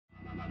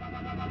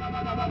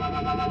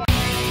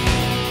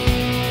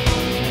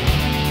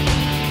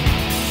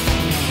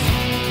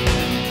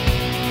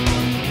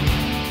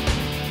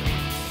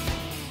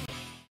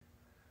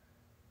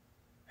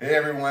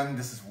everyone,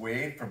 this is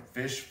Wade from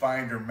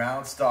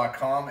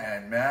fishfindermounts.com,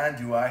 and man,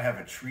 do I have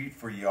a treat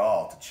for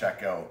y'all to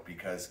check out,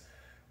 because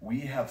we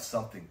have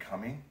something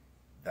coming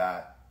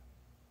that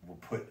will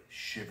put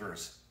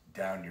shivers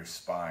down your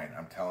spine.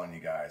 I'm telling you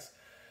guys,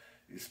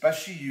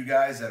 especially you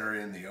guys that are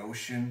in the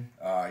ocean,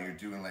 you're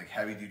doing like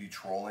heavy duty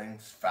trolling,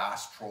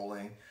 fast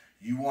trolling.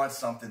 You want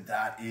something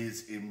that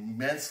is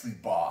immensely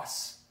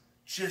boss,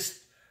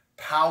 just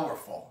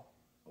powerful.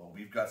 Well,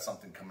 we've got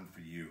something coming for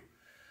you.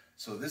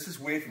 So this is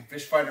Wade from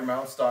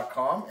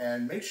fishfindermounts.com,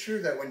 and make sure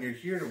that when you're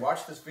here to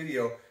watch this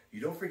video, you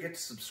don't forget to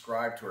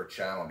subscribe to our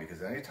channel,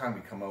 because anytime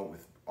we come out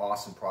with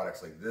awesome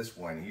products like this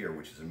one here,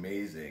 which is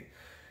amazing,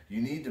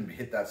 you need to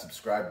hit that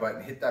subscribe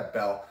button, hit that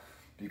bell,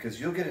 because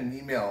you'll get an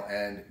email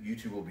and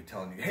YouTube will be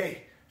telling you,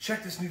 hey,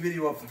 check this new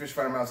video out from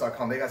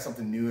fishfindermounts.com. They got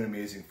something new and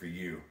amazing for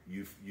you.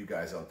 You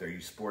guys out there,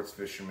 you sports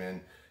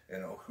fishermen, you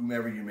know,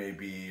 whomever you may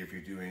be, if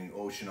you're doing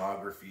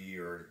oceanography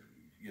or,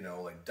 you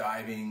know, like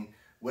diving,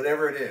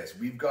 whatever it is,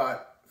 we've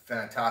got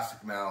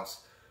fantastic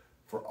mounts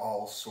for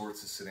all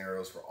sorts of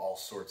scenarios, for all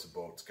sorts of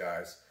boats,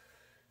 guys.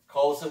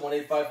 Call us at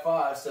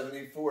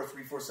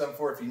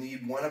 1-855-784-3474 if you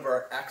need one of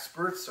our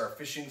experts,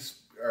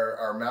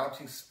 our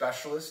mounting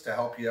specialists to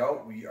help you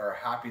out. We are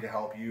happy to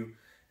help you,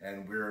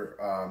 and we're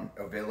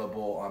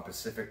available on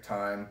Pacific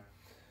time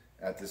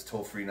at this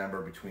toll-free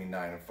number between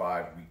 9 and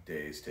 5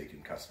 weekdays,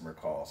 taking customer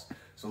calls.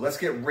 So let's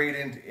get right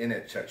in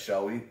it,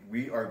 shall we?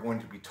 We are going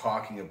to be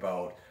talking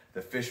about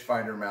the Fish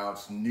Finder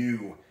Mount's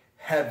new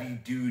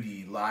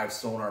heavy-duty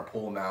Livesonar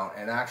pole mount,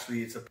 and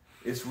actually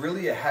it's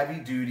really a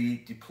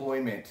heavy-duty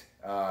deployment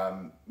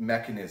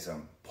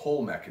mechanism,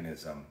 pole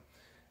mechanism,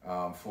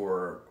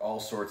 for all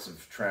sorts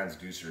of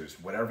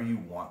transducers, whatever you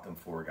want them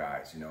for,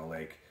 guys. You know,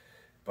 like,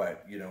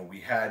 but you know, we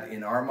had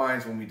in our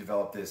minds when we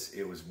developed this,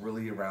 it was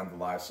really around the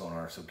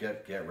Livesonar. So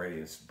get ready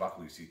and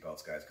buckle your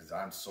seatbelts, guys, because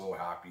I'm so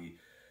happy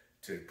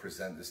to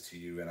present this to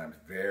you, and I'm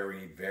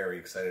very, very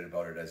excited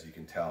about it, as you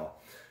can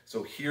tell.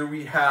 So here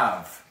we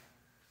have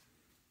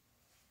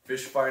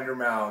Fish Finder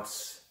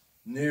Mounts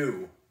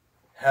new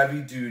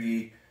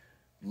heavy-duty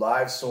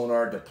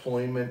Livesonar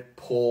deployment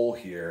pole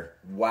here.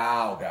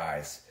 Wow,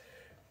 guys,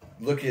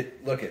 look at.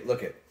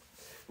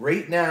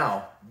 Right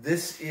now,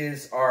 this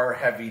is our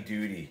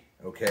heavy-duty.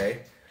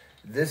 Okay,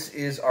 this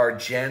is our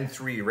Gen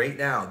 3. Right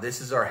now, this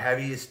is our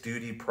heaviest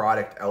duty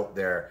product out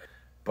there,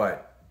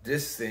 but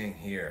this thing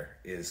here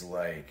is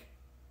like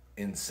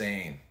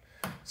insane.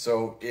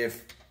 So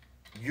if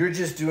you're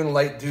just doing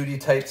light duty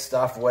type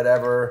stuff,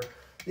 whatever,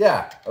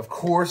 yeah, of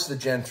course the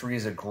Gen 3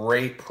 is a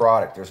great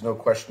product. There's no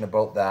question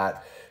about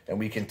that. And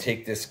we can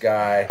take this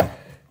guy,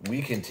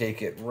 we can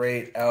take it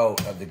right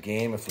out of the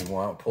game if we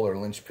want. Pull our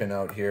linchpin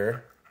out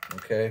here,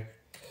 okay?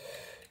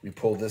 We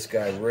pull this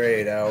guy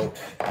right out,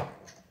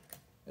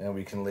 and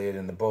we can lay it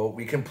in the boat.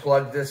 We can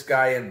plug this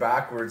guy in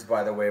backwards,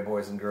 by the way,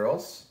 boys and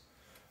girls.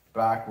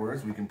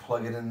 Backwards, we can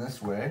plug it in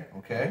this way,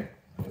 okay,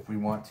 if we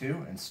want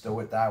to, and stow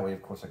it that way.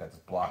 Of course, I got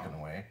this block in the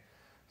way,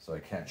 so I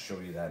can't show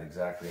you that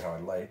exactly how I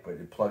like, but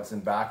it plugs in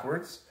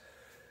backwards.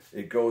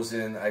 It goes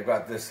in. I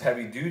got this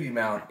heavy duty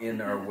mount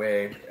in our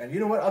way, and you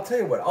know what, I'll tell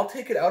you what, I'll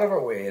take it out of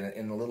our way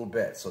in a little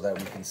bit so that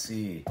we can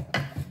see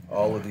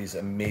all of these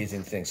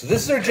amazing things. So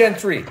this is our Gen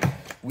 3.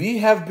 We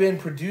have been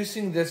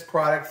producing this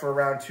product for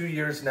around 2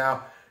 years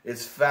now.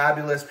 It's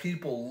fabulous.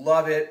 People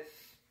love it.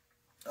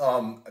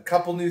 A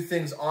couple new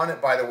things on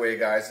it, by the way,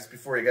 guys, just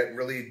before you get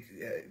really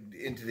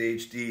into the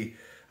HD.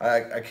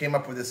 I came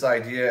up with this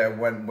idea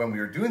when we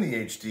were doing the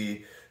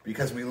HD,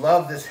 because we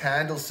love this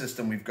handle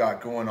system we've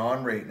got going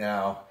on right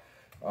now.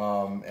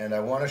 And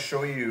I want to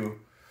show you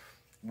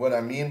what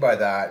I mean by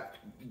that.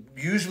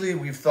 Usually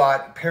we've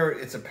thought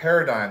it's a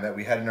paradigm that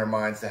we had in our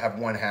minds to have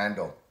one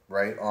handle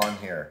right on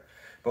here.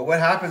 But what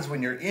happens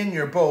when you're in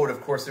your boat, of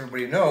course,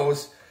 everybody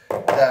knows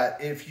that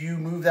if you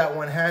move that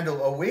one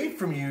handle away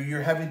from you,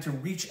 you're having to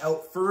reach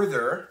out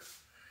further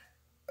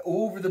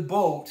over the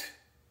boat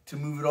to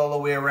move it all the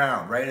way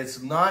around, right?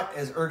 It's not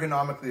as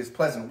ergonomically as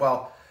pleasant.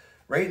 Well,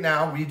 right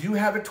now we do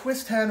have a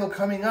twist handle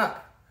coming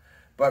up,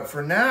 but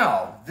for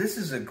now, this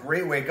is a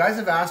great way. Guys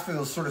have asked for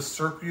those sort of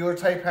circular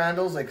type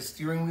handles, like a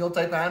steering wheel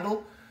type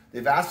handle.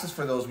 They've asked us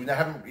for those. We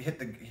haven't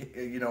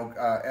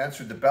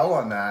answered the bell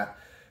on that,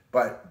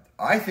 but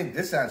I think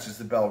this answers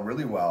the bell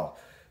really well.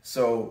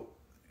 So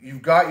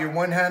you've got your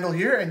one handle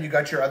here, and you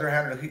got your other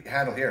handle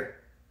here.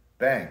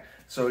 Bang.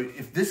 So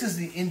if this is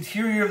the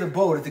interior of the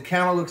boat, if the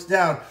camera looks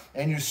down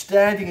and you're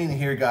standing in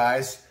here,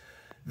 guys,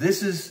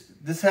 this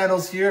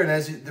handle's here, and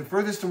the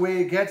furthest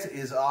away it gets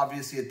is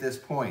obviously at this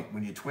point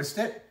when you twist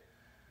it.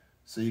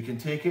 So you can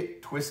take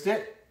it, twist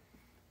it,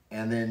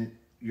 and then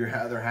your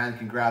other hand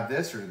can grab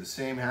this, or the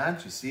same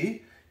hand, you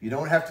see? You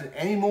don't have to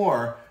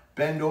anymore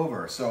bend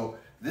over. So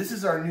this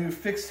is our new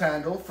fixed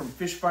handle from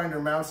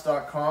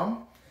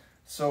fishfindermounts.com.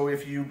 So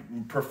if you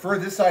prefer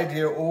this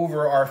idea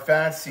over our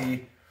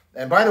fancy,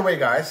 and by the way,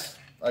 guys,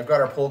 I've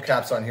got our pull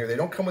caps on here. They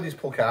don't come with these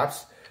pull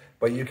caps,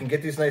 but you can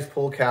get these nice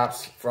pull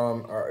caps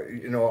from our,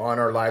 on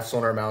our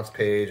Livesonar mounts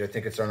page. I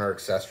think it's on our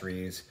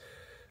accessories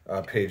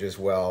page as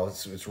well.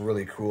 It's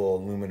really cool,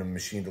 aluminum,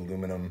 machined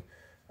aluminum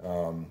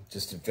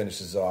just to finish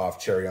this off,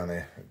 cherry on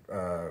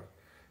the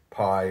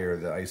pie, or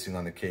the icing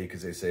on the cake,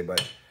 as they say.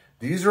 But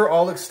these are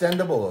all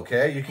extendable,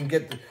 okay? You can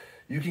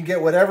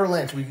get whatever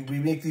length. We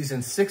make these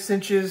in 6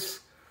 inches.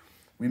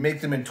 We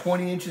make them in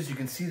 20 inches. You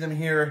can see them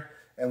here,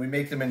 and we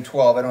make them in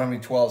 12. I don't have any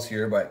 12s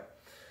here, but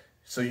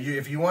so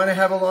if you want to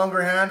have a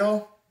longer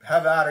handle,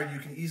 have at it. You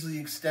can easily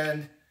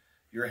extend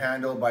your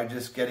handle by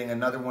just getting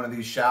another one of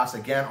these shafts.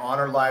 Again, on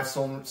our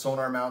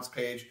Livesonar mounts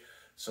page.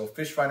 So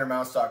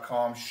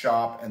fishfindermounts.com,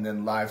 shop, and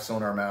then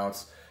Livesonar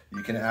mounts.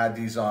 You can add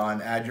these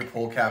on, add your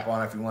pull cap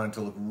on if you want it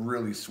to look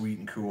really sweet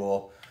and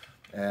cool,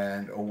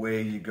 and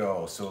away you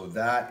go. So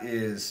that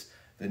is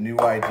the new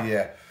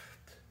idea.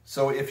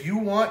 So if you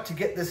want to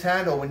get this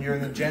handle when you're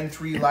in the Gen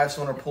 3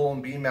 Livesonar pull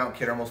and beam mount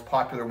kit, our most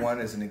popular one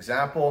as an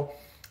example,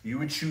 you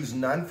would choose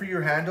none for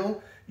your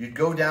handle. You'd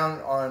go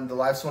down on the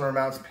Livesonar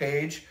mounts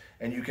page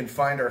and you can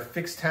find our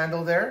fixed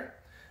handle there.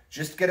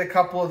 Just get a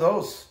couple of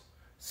those,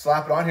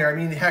 slap it on here. I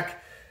mean,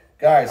 heck,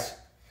 guys,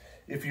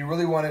 if you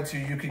really wanted to,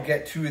 you could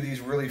get 2 of these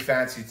really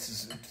fancy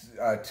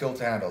tilt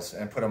handles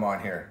and put them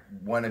on here,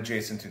 one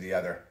adjacent to the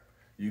other.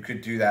 You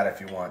could do that if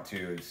you want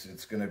to.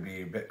 It's going to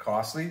be a bit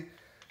costly,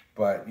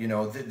 but you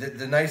know,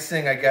 the nice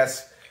thing, I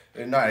guess,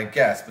 not I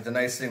guess, but the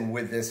nice thing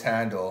with this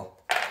handle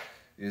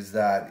is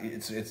that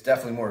it's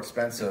definitely more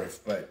expensive,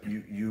 but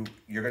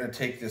you're going to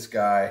take this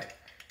guy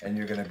and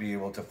you're going to be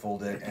able to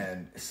fold it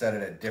and set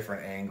it at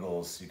different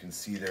angles. You can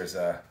see there's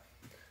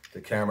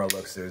the camera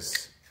looks,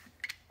 there's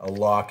a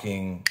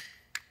locking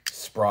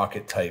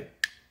sprocket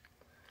type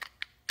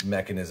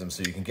mechanism,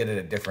 so you can get it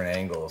at different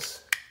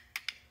angles.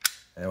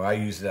 And I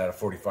use it at a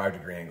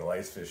 45-degree angle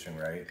ice fishing,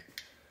 right?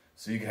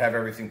 So you can have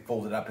everything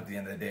folded up at the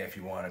end of the day if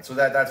you wanted. So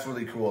that's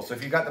really cool. So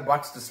if you got the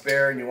bucks to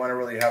spare and you want to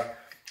really have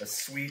a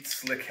sweet,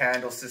 slick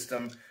handle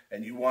system,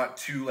 and you want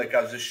to, like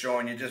I was just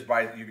showing you, just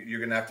buy, you're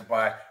going to have to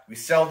buy. We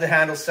sell the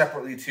handles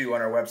separately too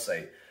on our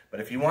website. But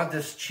if you want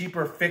this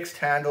cheaper fixed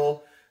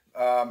handle,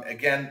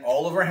 again,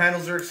 all of our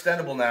handles are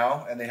extendable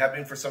now, and they have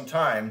been for some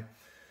time.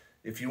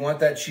 If you want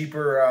that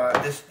cheaper,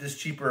 this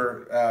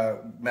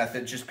cheaper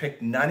method, just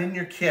pick none in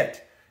your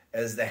kit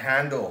as the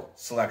handle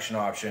selection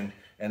option,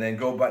 and then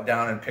go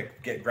down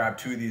and grab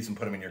 2 of these and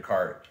put them in your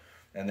cart.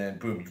 And then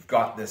boom, you've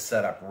got this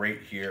set up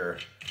right here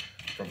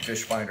from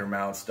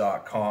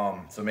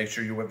fishfindermounts.com. So make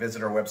sure you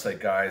visit our website,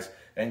 guys,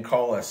 and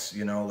call us.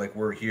 You know, like,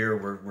 we're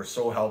here, we're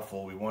so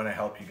helpful. We want to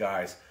help you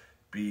guys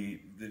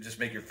just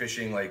make your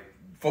fishing, like,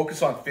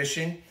 focus on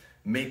fishing,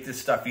 make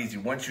this stuff easy.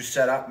 Once you're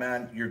set up,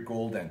 man, you're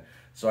golden.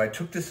 So I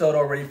took this out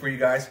already for you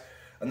guys.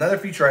 Another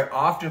feature I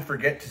often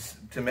forget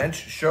to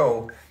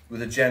show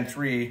with a Gen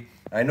 3,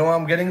 I know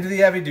I'm getting to the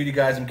heavy duty,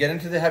 guys, I'm getting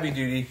to the heavy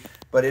duty,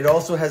 but it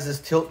also has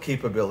this tilt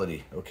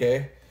capability,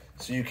 okay?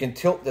 So you can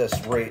tilt this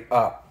right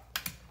up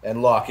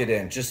and lock it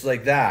in, just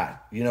like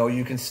that. You know,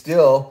 you can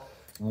still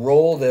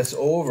roll this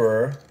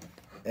over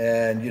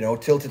and, you know,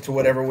 tilt it to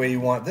whatever way you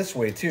want this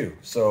way too.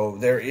 So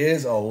there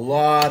is a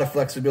lot of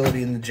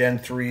flexibility in the Gen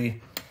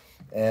 3.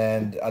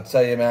 And I'll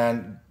tell you,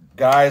 man,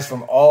 guys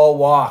from all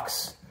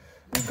walks,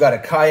 we've got a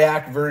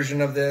kayak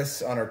version of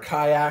this on our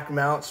kayak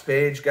mounts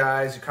page,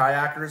 guys.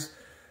 Kayakers,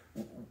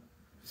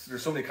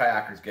 there's so many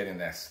kayakers getting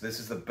this. This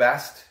is the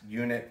best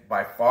unit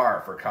by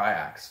far for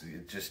kayaks.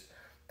 Just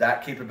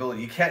that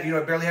capability. You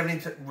barely have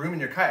any room in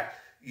your kayak.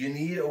 You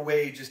need a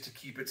way just to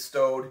keep it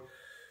stowed.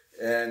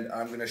 And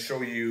I'm going to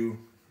show you.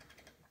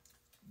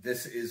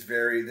 This is the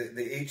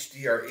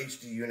HD, our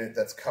HD unit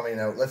that's coming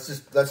out. Let's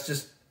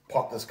just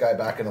pop this guy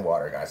back in the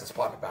water, guys. Let's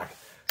pop it back.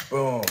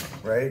 Boom,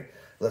 right?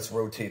 Let's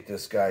rotate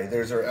this guy.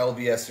 There's our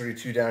LVS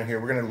 32 down here.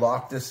 We're going to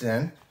lock this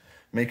in,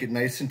 make it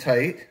nice and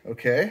tight,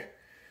 okay?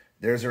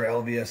 There's our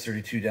LVS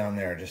 32 down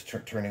there, just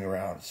turning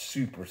around.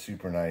 Super,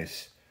 super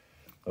nice.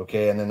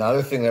 Okay, and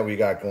another thing that we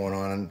got going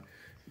on,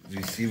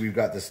 you see we've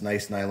got this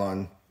nice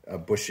nylon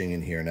bushing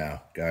in here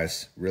now,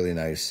 guys. Really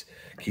nice.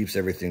 Keeps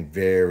everything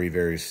very,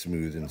 very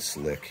smooth and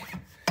slick.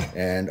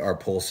 And our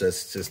pull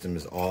system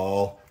is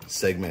all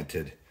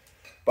segmented.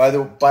 By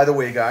the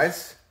way,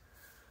 guys,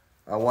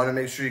 I want to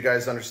make sure you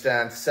guys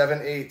understand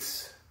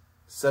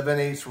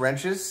 7/8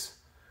 wrenches.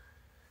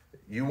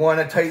 You want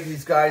to tighten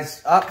these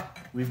guys up.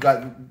 We've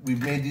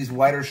made these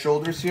wider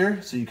shoulders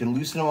here, so you can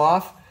loosen them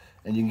off,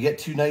 and you can get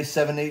 2 nice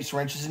 7/8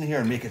 wrenches in here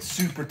and make it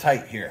super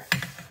tight here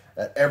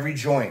at every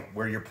joint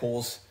where your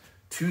pulls.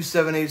 2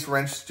 7/8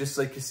 wrenches, just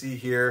like you see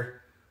here.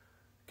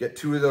 Get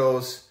 2 of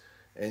those,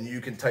 and you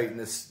can tighten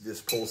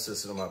this pull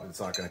system up. It's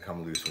not going to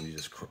come loose when you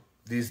just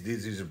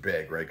these are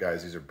big, right,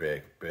 guys? These are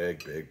big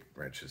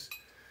wrenches.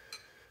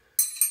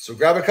 So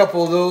grab a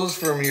couple of those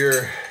from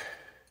your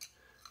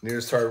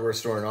nearest hardware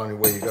store, and on your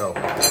way you go.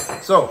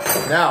 So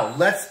now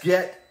let's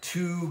get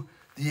to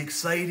the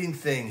exciting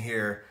thing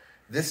here.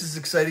 This is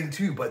exciting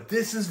too, but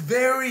this is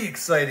very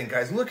exciting,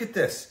 guys. Look at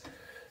this.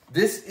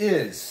 This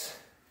is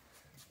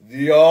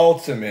the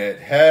ultimate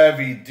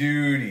heavy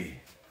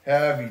duty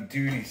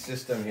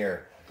system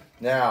here.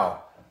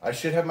 Now, I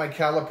should have my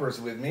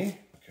calipers with me.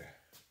 Okay.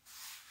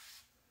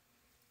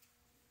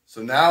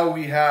 So now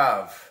we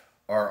have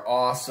our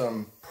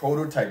awesome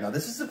prototype. Now,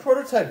 this is the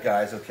prototype,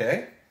 guys,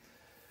 okay?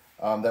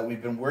 that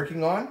we've been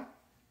working on.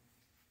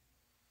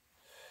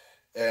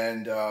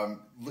 And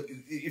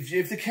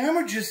if the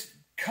camera just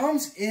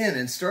comes in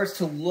and starts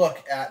to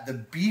look at the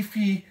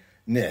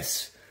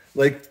beefiness,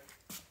 like,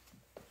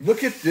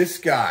 look at this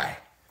guy.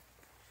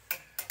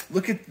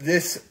 Look at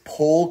this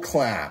pole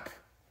clamp.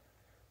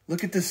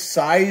 Look at the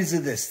size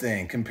of this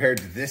thing compared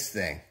to this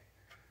thing.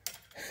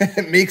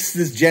 It makes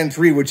this Gen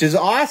 3, which is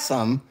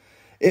awesome.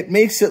 It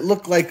makes it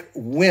look like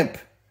wimp.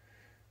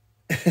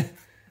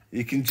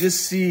 You can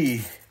just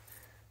see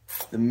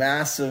the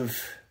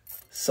massive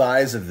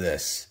size of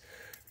this.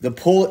 The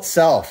pole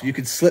itself, you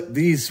could slip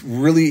these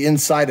really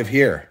inside of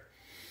here.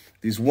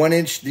 These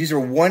are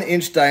 1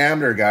 inch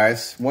diameter,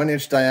 guys. 1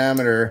 inch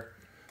diameter.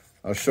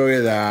 I'll show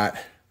you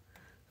that.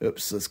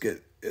 Oops, let's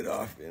get it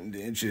off into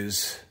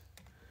inches.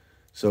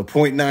 So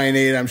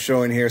 0.98 I'm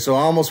showing here. So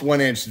almost 1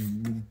 inch,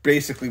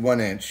 basically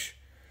 1 inch.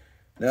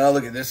 Now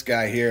look at this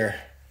guy here.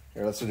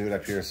 Here, let's do it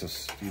up here so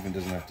Steven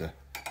doesn't have to.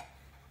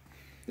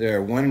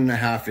 There,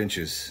 1.5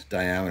 inches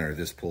diameter,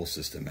 this pole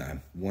system,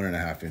 man.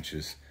 1.5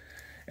 inches.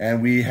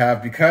 And we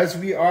have, because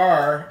we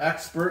are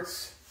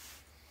experts,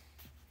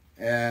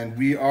 and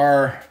we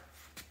are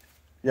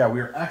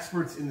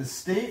experts in the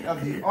state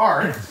of the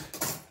art.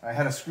 I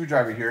had a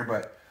screwdriver here,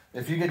 but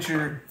if you get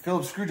your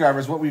Phillips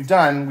screwdrivers, what we've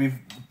done,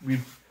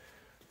 we've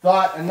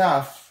thought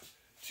enough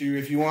to,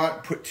 if you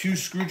want, put 2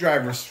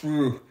 screwdrivers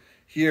through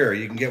here.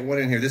 You can get one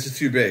in here. This is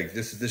too big.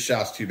 This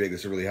shaft's too big.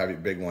 This is a really heavy,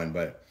 big one,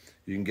 but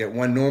you can get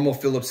one normal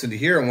Phillips into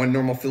here and one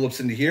normal Phillips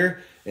into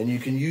here, and you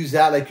can use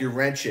that like your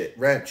wrench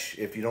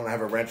if you don't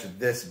have a wrench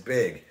this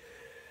big.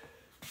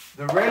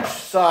 The wrench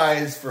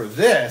size for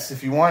this,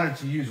 if you wanted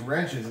to use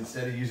wrenches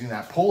instead of using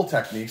that pole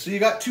technique, so you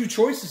got 2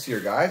 choices here,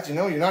 guys. You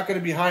know, you're not going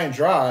to be high and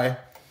dry.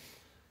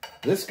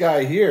 This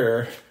guy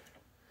here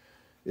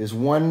is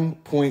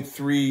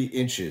 1.3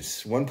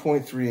 inches.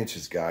 1.3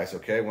 inches, guys,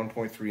 okay?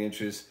 1.3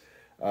 inches.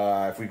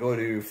 If we go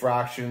to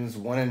fractions,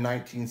 1 in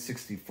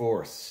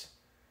 1964ths.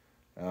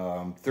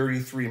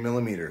 33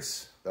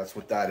 millimeters. That's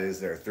what that is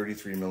there.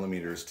 33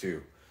 millimeters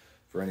too,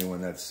 for anyone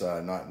that's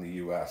not in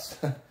the US,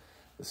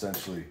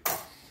 essentially.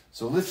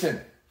 So listen,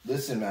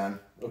 man.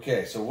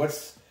 Okay, so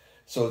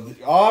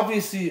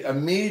obviously a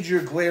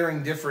major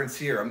glaring difference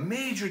here. A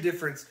major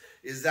difference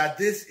is that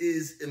this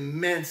is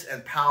immense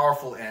and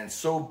powerful and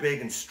so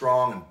big and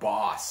strong and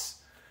boss.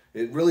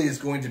 It really is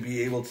going to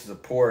be able to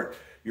support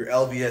your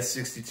LVS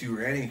 62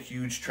 or any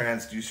huge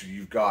transducer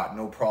you've got,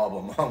 no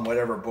problem, on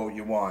whatever boat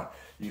you want.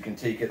 You can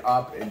take it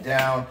up and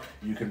down.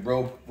 You can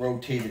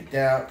rotate it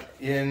down,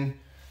 in.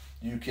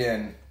 You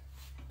can,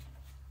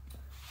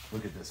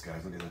 look at this,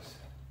 guys, look at this.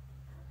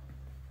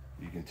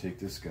 You can take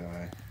this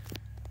guy,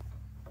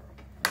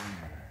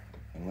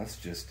 and let's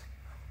just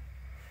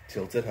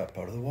tilt it up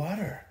out of the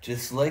water,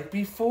 just like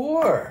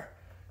before.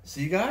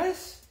 See,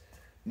 guys?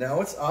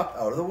 Now it's up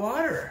out of the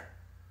water.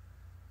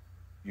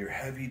 Your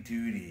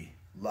heavy-duty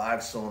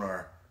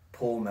Livesonar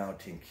pole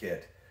mounting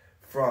kit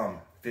from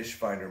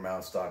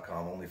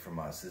fishfindermounts.com, only from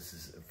us. This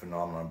is a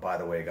phenomenon. By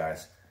the way,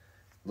 guys,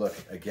 look,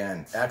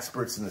 again,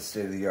 experts in the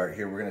state of the art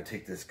here. We're going to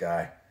take this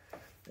guy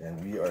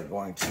and we are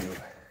going to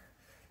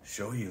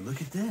show you.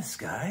 Look at this,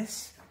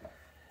 guys.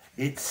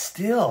 It's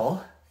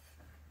still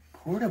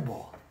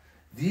portable.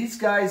 These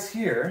guys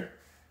here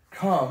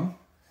come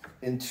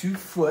in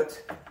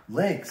 2-foot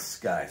lengths,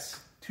 guys.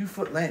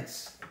 2-foot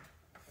lengths.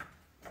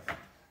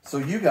 So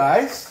you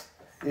guys,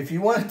 if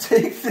you want to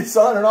take this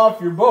on and off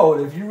your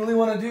boat, if you really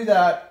want to do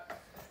that,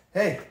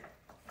 hey,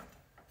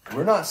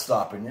 we're not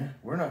stopping you.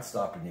 We're not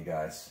stopping you,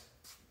 guys,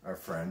 our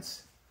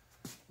friends.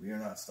 We are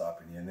not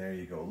stopping you. And there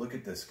you go. Look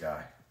at this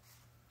guy.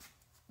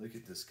 Look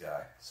at this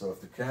guy. So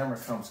if the camera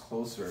comes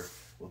closer,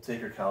 we'll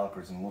take our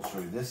calipers and we'll show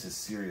you. This is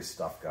serious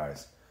stuff,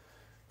 guys.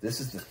 This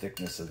is the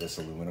thickness of this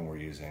aluminum we're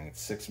using.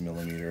 It's 6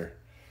 millimeter.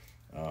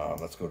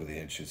 Let's go to the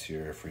inches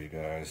here for you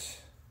guys.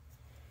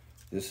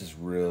 This is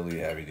really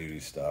heavy duty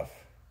stuff.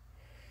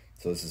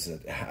 So this is a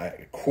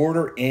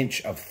 1/4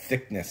 inch of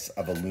thickness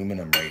of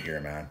aluminum right here,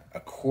 man. A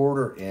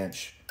 1/4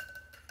 inch.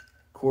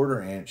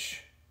 1/4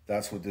 inch.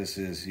 That's what this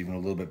is, even a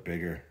little bit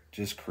bigger.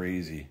 Just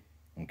crazy,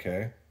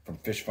 okay? From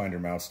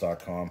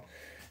fishfindermounts.com.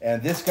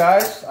 And this,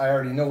 guys, I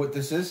already know what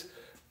this is.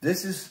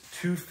 This is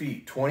 2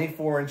 feet,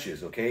 24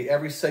 inches, okay?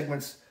 Every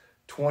segment's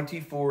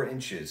 24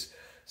 inches.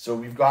 So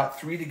we've got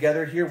 3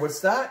 together here. What's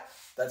that?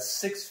 That's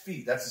 6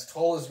 feet. That's as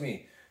tall as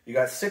me. You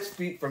got 6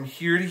 feet from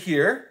here to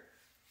here.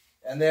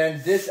 And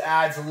then this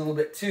adds a little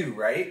bit too,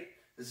 right?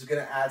 This is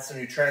going to add some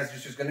new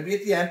transducers. It's going to be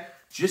at the end,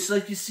 just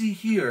like you see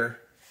here.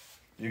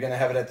 You're going to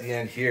have it at the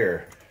end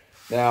here.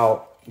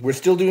 Now, we're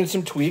still doing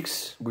some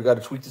tweaks. We got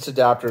to tweak this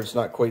adapter. It's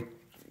not quite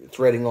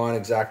threading on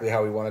exactly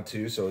how we want it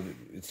to. So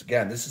it's,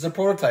 again, this is a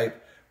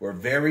prototype. We're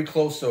very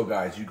close though,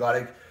 guys. You got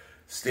to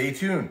stay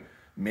tuned.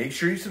 Make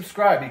sure you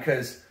subscribe,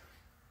 because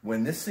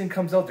when this thing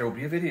comes out, there will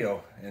be a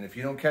video. And if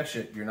you don't catch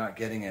it, you're not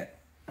getting it.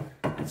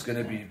 It's going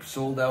to be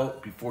sold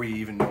out before you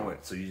even know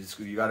it. So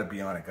you got to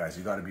be on it, guys.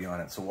 You got to be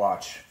on it. So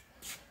watch.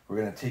 We're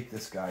going to take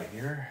this guy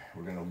here.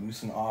 We're going to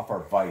loosen off our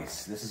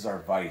vise. This is our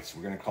vise.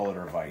 We're going to call it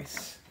our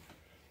vise.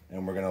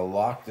 and we're gonna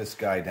lock this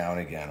guy down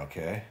again,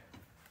 okay?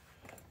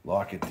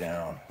 Lock it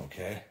down,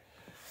 okay?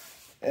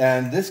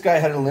 And this guy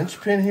had a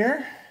linchpin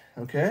here,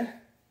 okay?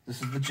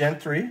 This is the Gen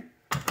 3.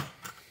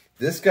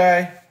 This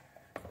guy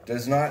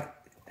does not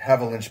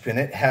have a linchpin.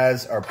 It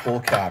has our pull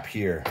cap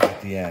here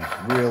at the end.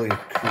 Really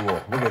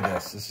cool. Look at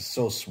this. This is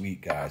so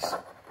sweet, guys.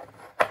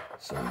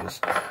 So we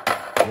just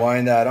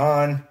wind that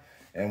on,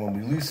 and when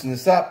we loosen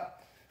this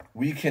up,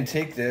 we can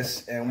take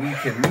this and we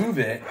can move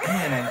it in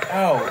and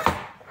out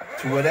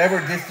to whatever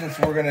distance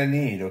we're gonna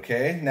need,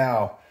 okay?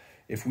 Now,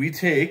 if we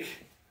take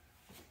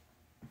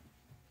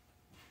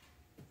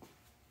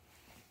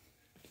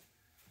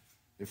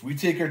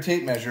our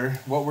tape measure,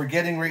 what we're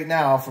getting right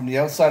now from the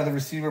outside of the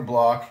receiver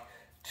block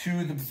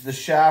to the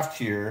shaft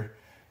here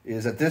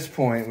is at this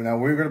point, now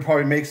we're gonna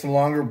probably make some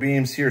longer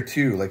beams here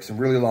too, like some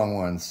really long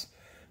ones.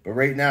 But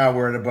right now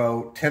we're at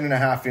about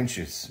 10.5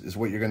 inches is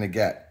what you're gonna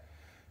get.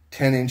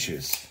 10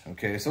 inches,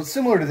 okay? So it's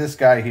similar to this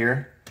guy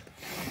here,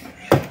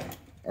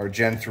 our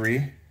Gen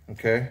 3,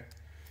 okay?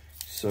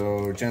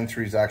 So Gen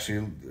 3 is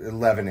actually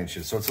 11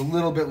 inches. So it's a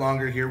little bit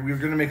longer here. We're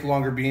gonna make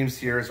longer beams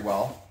here as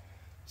well.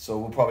 So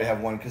we'll probably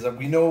have one, because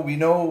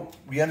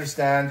we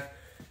understand,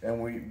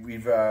 and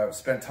we've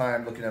spent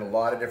time looking at a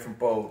lot of different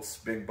boats,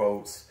 big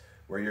boats,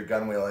 where your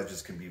gunwale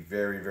edges can be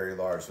very, very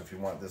large. So if you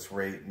want this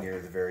right near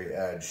the very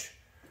edge,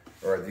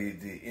 or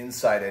the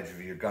inside edge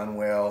of your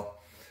gunwale,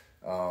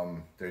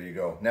 there you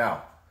go.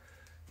 Now,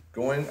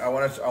 I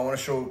want to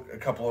show a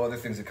couple of other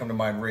things that come to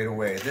mind right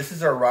away. This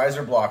is our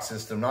riser block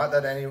system. Not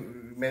that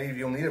many of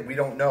you will need it. We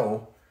don't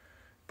know,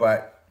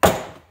 but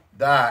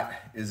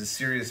that is a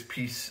serious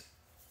piece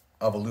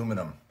of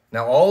aluminum.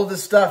 Now, all of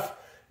this stuff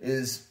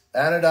is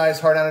anodized,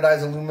 hard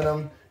anodized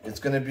aluminum. It's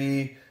going to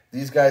be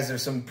these guys.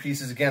 There's some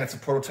pieces. Again, it's a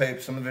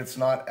prototype. Some of it's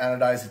not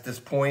anodized at this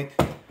point,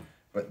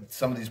 but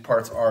some of these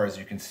parts are, as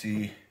you can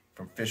see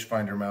from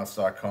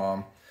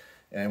fishfindermounts.com.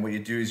 And what you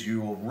do is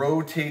you will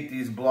rotate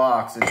these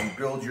blocks as you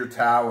build your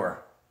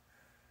tower,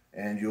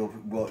 and you'll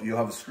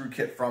have a screw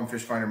kit from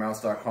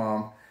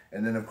fishfindermounts.com.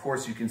 And then of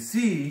course you can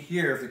see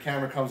here, if the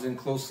camera comes in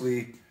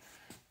closely,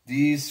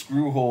 these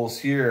screw holes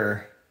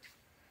here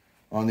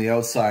on the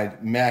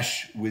outside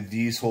mesh with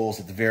these holes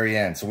at the very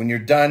end. So when you're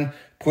done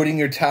putting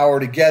your tower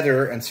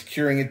together and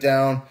securing it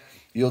down,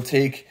 you'll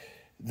take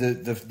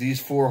these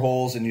 4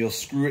 holes and you'll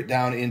screw it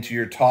down into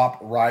your top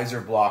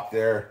riser block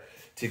there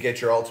to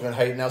get your ultimate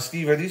height. Now,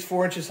 Steve, are these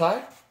 4 inches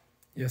high?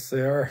 Yes,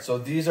 they are. So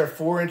these are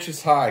 4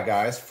 inches high,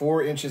 guys,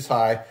 4 inches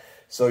high.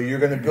 So you're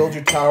gonna build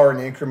your tower in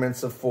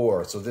increments of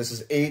 4. So this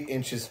is 8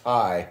 inches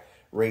high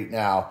right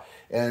now.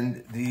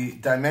 And the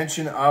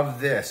dimension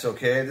of this,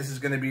 okay, this is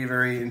gonna be a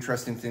very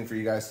interesting thing for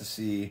you guys to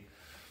see.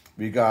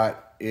 It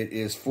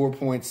is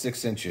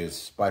 4.6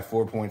 inches by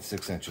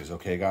 4.6 inches,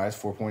 okay, guys,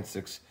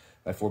 4.6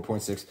 by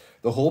 4.6.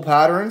 The hole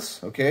patterns,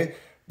 okay,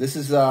 this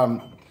is,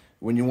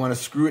 when you wanna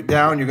screw it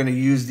down, you're gonna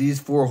use these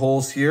 4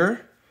 holes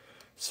here.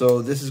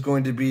 So this is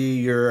going to be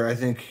your, I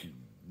think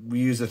we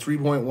use a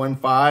 3.15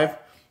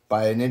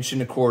 by 1.25 inches,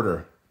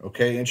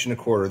 okay, 1.25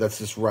 inches. That's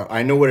just rough.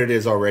 I know what it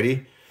is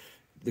already.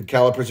 The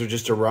calipers are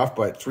just a rough,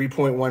 but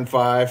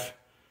 3.15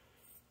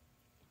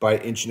 by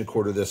 1.25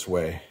 inches this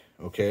way,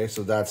 okay?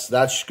 So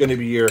that's gonna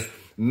be your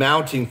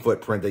mounting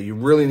footprint that you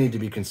really need to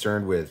be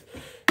concerned with.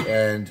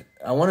 And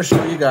I wanna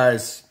show you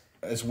guys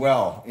as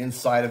well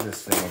inside of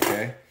this thing,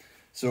 okay?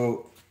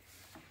 So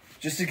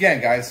just again,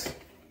 guys,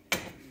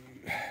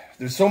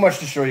 there's so much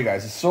to show you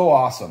guys. It's so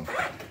awesome.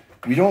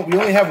 We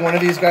only have one of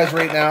these guys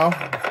right now.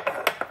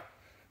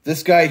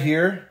 This guy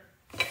here,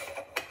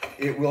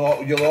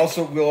 we'll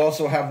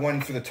also have one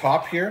for the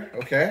top here,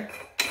 okay?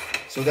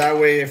 So that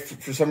way,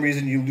 if for some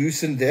reason you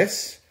loosen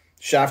this,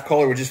 shaft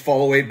collar would just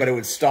fall away, but it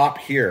would stop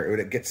here. It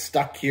would get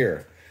stuck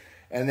here.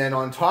 And then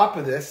on top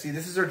of this, see,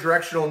 this is our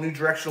new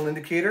directional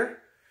indicator.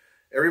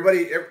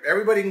 Everybody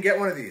can get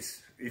one of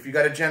these. If you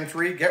got a Gen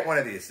 3, get one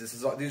of these.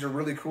 These are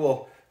really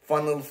cool,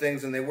 fun little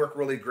things, and they work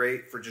really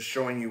great for just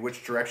showing you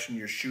which direction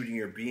you're shooting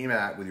your beam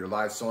at with your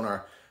live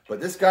sonar. But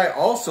this guy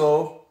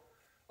also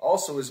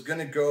is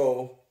gonna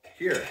go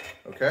here,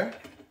 okay?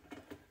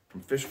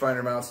 From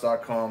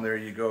fishfindermounts.com, there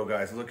you go,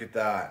 guys. Look at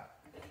that.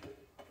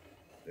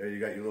 There you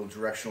got your little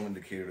directional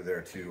indicator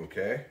there too,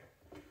 okay?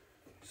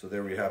 So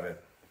there we have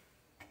it.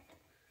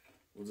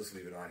 We'll just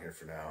leave it on here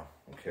for now,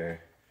 okay?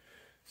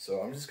 So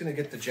I'm just gonna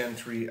get the Gen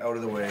 3 out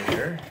of the way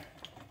here.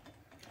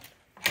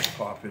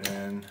 Pop it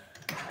in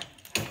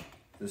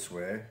this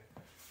way.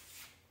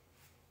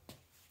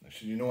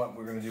 Actually, you know what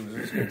we're gonna do? We're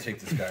just gonna take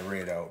this guy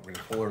right out. We're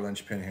gonna pull our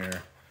linchpin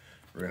here.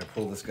 We're gonna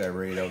pull this guy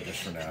right out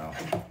just for now.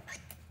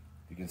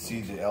 You can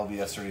see the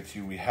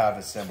LBS32 we have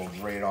assembled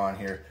right on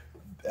here.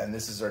 And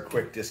this is our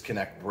quick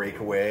disconnect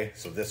breakaway.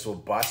 So this will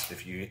bust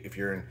if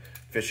you're in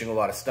fishing a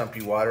lot of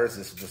stumpy waters.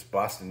 This will just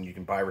bust and you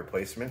can buy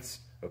replacements,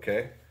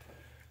 okay?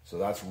 So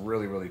that's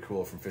really, really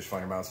cool from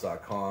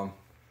fishfindermounts.com.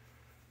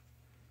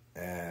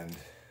 And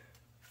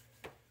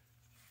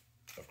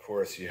of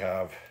course you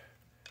have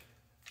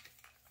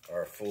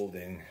our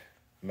folding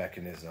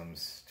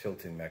mechanisms,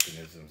 tilting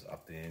mechanisms,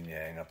 up the yin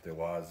yang, up the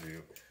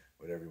wazoo,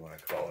 whatever you want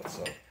to call it.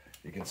 So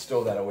You can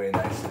stow that away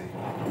nicely.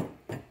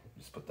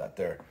 Just put that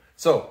there.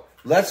 So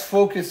let's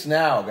focus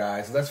now,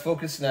 guys. Let's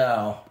focus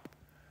now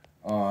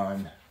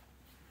on,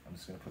 I'm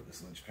just gonna put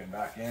this linchpin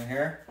back in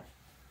here.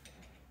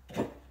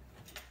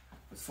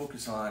 Let's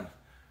focus on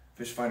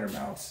Fish Finder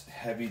Mounts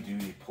heavy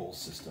duty pull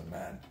system,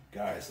 man.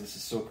 Guys, this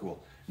is so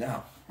cool.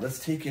 Now, let's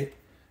take it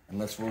and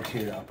let's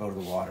rotate it up out of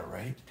the water,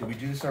 right? Did we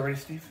do this already,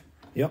 Steve?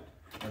 Yep.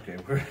 Okay,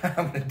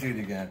 I'm gonna do it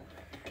again.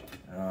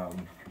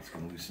 Just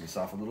gonna loosen this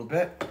off a little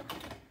bit.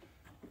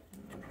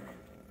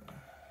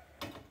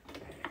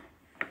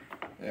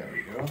 There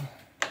we go.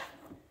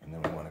 And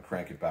then we want to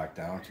crank it back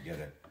down to get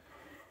it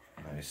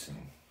nice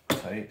and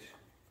tight.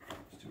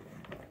 Let's do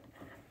it.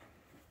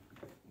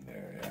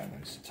 There, yeah,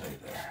 nice and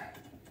tight there.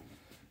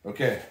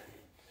 Okay,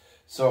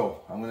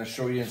 so I'm going to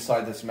show you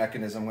inside this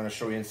mechanism. I'm going to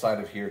show you inside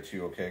of here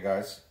too, okay,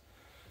 guys?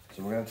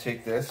 So we're going to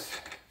take this.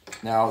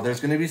 Now, there's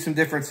going to be some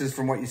differences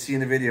from what you see in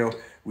the video.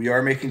 We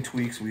are making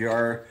tweaks. We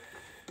are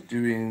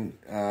doing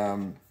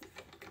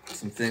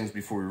some things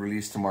before we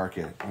release to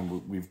market.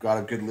 And we've got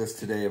a good list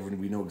today.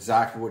 We know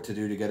exactly what to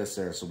do to get us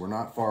there, so we're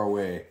not far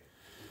away.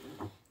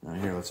 Now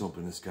here, let's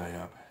open this guy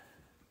up.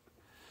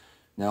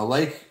 Now,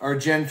 like our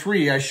Gen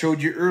 3, I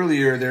showed you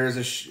earlier, there's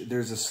a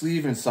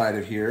sleeve inside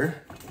of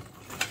here,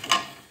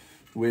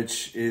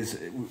 which is,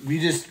 we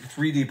just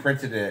 3D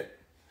printed it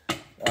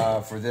for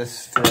our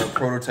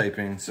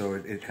prototyping, so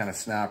it kind of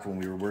snapped when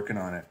we were working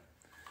on it.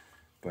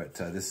 But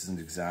this is an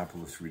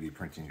example of 3D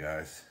printing,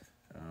 guys.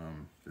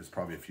 There's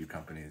probably a few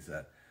companies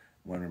that,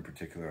 one in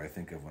particular I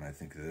think of when I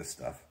think of this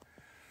stuff.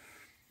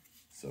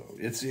 So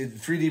it's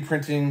 3D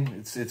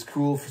printing, it's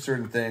cool for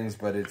certain things,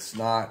 but it's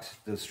not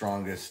the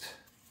strongest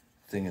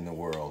thing in the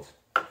world.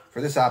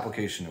 For this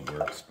application it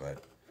works,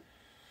 but.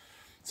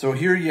 So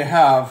here you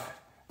have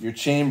your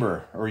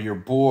chamber or your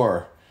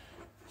bore.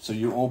 So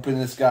you open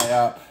this guy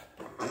up,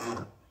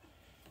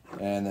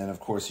 and then of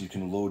course you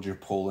can load your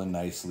pole in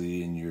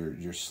nicely, and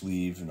your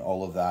sleeve and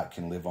all of that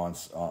can live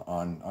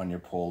on your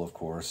pole, of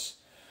course.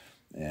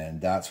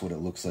 And that's what it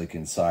looks like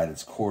inside.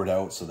 It's cored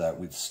out so that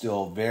it's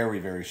still very,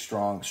 very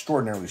strong,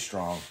 extraordinarily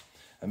strong,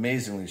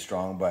 amazingly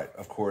strong. But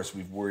of course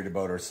we've worried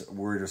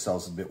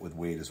ourselves a bit with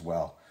weight as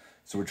well.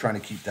 So we're trying to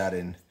keep that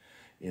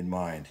in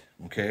mind,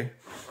 okay?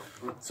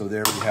 So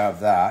there we have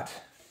that.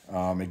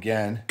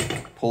 Again,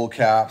 pull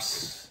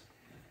caps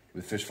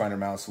with Fish Finder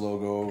Mounts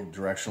logo,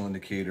 directional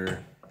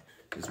indicator.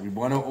 Is we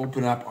want to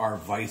open up our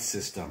vise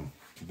system.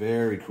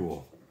 Very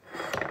cool.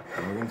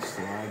 And we're going to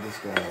slide this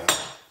guy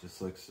out,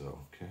 just like so.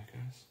 Okay,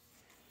 guys?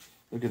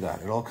 Look at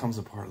that. It all comes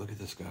apart. Look at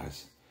this,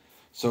 guys.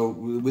 So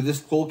with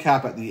this pull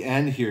cap at the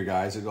end here,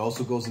 guys, it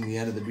also goes in the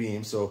end of the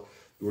beam. So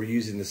we're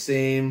using the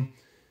same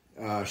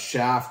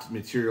shaft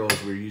materials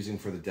we're using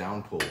for the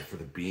down pull, for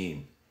the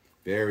beam.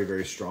 Very,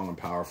 very strong and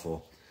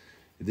powerful.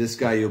 This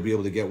guy, you'll be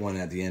able to get one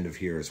at the end of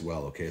here as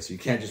well, okay? So you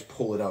can't just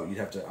pull it out. You'd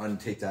have to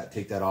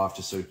take that off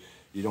just so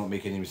you don't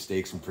make any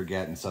mistakes and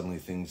forget, and suddenly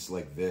things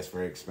like this,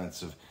 very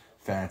expensive,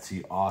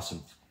 fancy,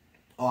 awesome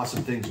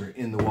things are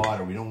in the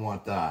water. We don't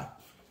want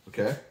that,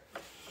 okay?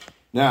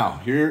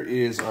 Now, here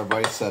is our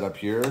vise setup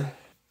here.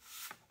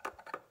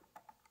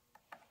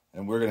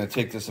 And we're gonna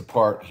take this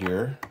apart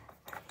here.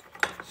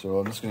 So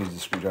I'm just gonna use the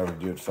screwdriver to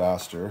do it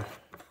faster.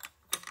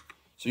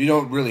 So you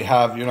don't really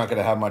have, you're not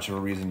gonna have much of a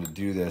reason to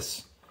do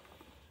this,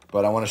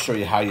 but I wanna show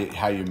you how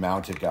you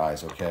mount it,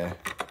 guys, okay?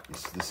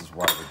 This is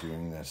why we're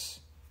doing this.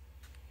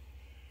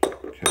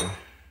 Okay,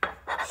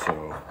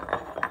 so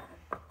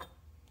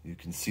you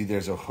can see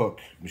there's a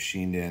hook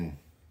machined in.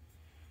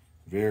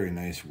 Very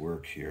nice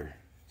work here.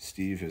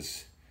 Steve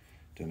has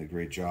done a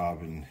great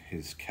job in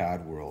his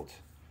CAD world,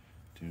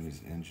 doing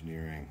his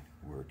engineering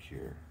work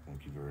here.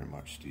 Thank you very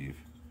much, Steve.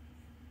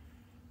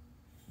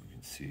 You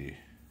can see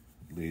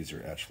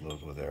laser etch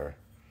logo there,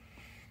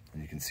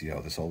 and you can see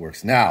how this all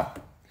works. Now,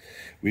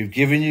 we've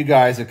given you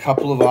guys a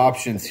couple of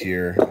options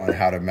here on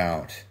how to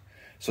mount.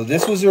 So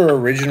this was our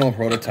original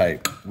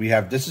prototype.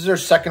 This is our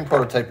second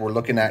prototype we're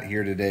looking at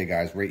here today,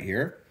 guys, right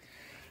here.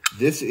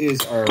 This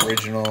is our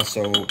original.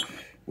 So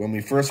when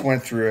we first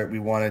went through it, we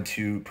wanted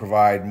to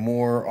provide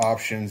more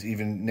options,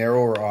 even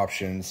narrower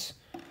options.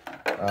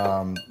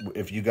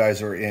 If you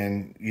guys are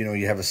in,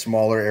 you have a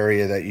smaller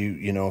area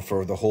that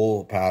for the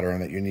whole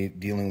pattern that you're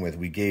dealing with,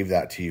 we gave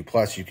that to you.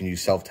 Plus you can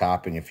use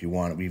self-tapping if you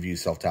want. We've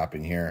used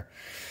self-tapping here.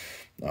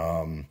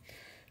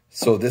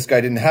 So this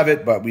guy didn't have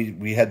it, but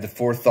we had the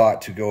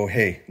forethought to go,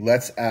 hey,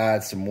 let's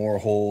add some more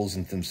holes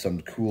and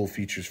some cool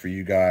features for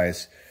you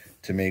guys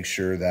to make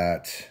sure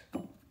that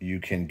you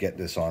can get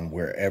this on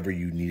wherever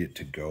you need it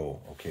to go.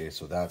 Okay,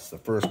 so that's the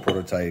first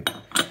prototype.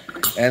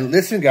 And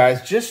listen,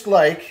 guys, just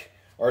like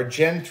our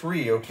Gen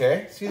 3,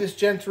 okay? See this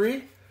Gen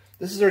 3?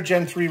 This is our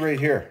Gen 3 right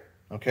here,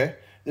 okay?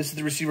 This is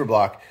the receiver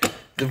block.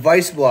 The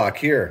vise block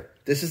here,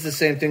 this is the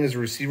same thing as a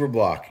receiver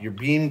block. Your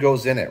beam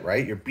goes in it,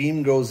 right? Your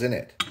beam goes in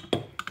it.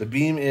 The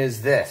beam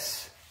is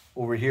this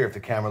over here, if the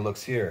camera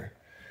looks here.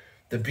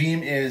 The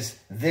beam is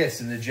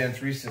this in the Gen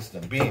 3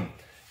 system, beam.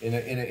 In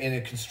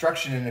a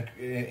construction,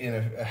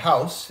 in a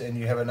house, and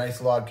you have a nice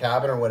log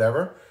cabin or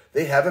whatever,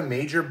 they have a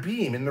major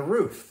beam in the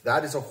roof.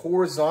 That is a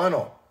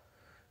horizontal.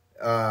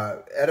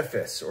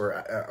 edifice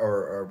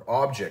or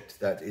object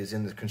that is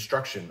in the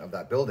construction of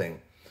that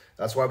building.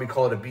 That's why we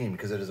call it a beam,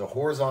 because it is a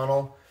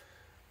horizontal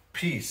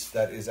piece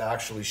that is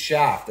actually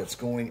shaft that's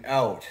going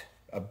out,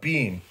 a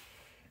beam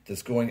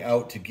that's going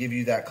out to give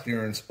you that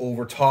clearance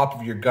over top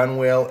of your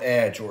gunwale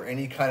edge or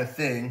any kind of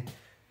thing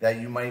that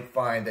you might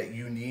find that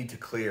you need to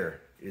clear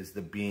is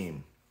the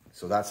beam.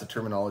 So that's the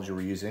terminology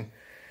we're using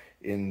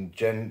in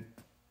Gen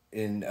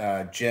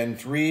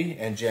 3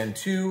 and Gen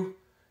 2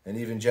 and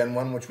even Gen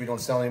 1, which we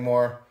don't sell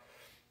anymore.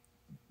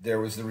 There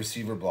was the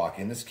receiver block.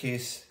 In this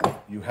case,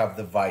 you have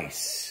the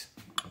vise.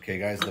 Okay,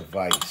 guys, the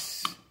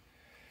vise.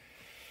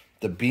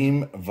 The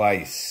beam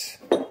vise.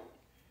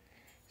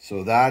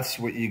 So that's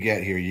what you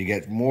get here. You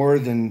get more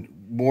than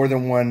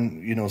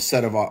one, you know,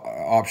 set of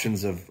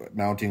options of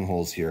mounting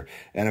holes here.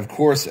 And of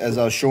course, as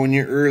I was showing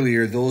you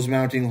earlier, those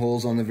mounting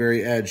holes on the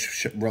very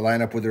edge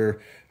line up with our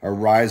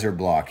riser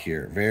block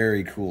here.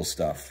 Very cool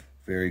stuff.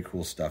 Very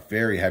cool stuff.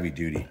 Very heavy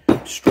duty.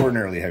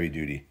 Extraordinarily heavy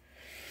duty.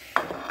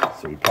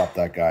 So we pop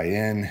that guy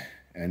in,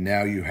 and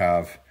now you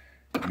have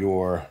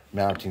your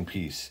mounting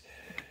piece.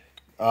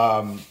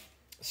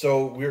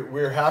 So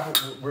we're happy.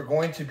 We're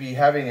going to be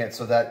having it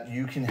so that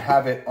you can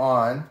have it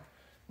on.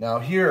 Now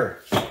here,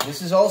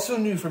 this is also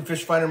new from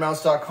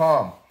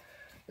fishfindermounts.com.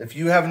 If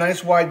you have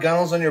nice wide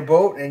gunnels on your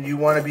boat and you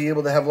want to be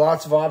able to have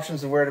lots of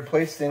options of where to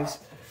place things.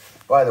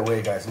 By the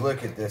way, guys,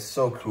 look at this.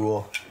 So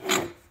cool.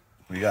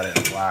 We got it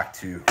in black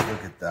too.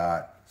 Look at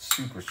that.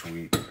 Super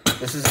sweet.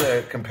 This is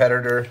a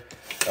competitor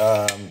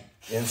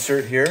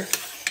insert here.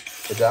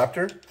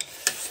 Adapter.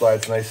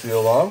 Slides nicely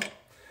along.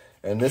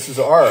 And this is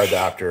our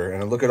adapter.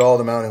 And look at all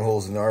the mounting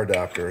holes in our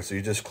adapter. So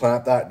you just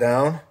clamp that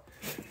down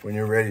when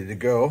you're ready to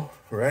go,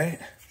 right?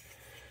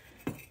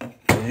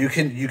 And you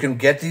can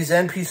get these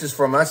end pieces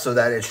from us so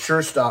that it's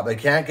sure stop. They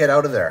can't get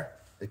out of there.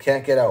 They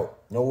can't get out.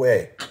 No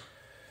way.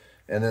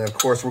 And then, of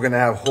course, we're going to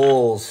have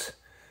holes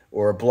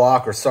or a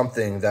block or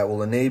something that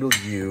will enable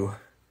you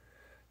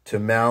to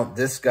mount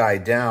this guy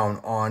down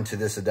onto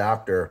this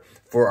adapter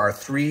for our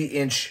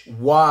 3-inch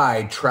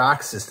wide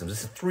track system.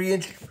 This is a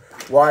 3-inch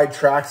wide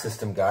track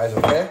system, guys,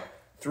 okay?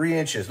 3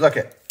 inches. Look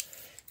at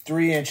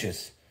 3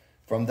 inches.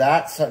 From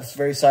that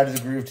very side of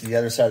the groove to the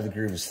other side of the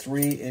groove is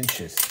 3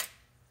 inches.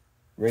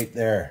 Right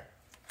there.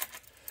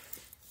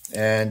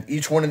 And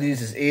each one of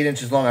these is 8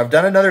 inches long. I've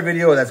done another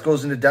video that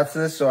goes into depth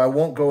of this, so I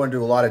won't go into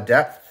a lot of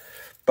depth.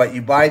 But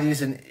you buy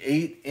these in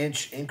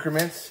 8-inch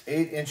increments.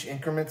 8-inch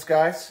increments,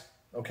 guys.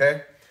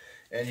 Okay?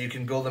 And you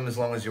can build them as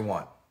long as you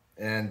want.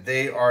 And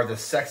they are the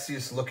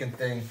sexiest looking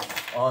thing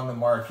on the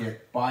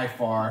market by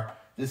far.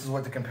 This is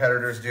what the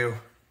competitors do.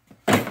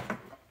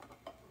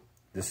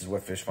 This is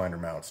what Fish Finder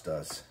Mounts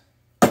does.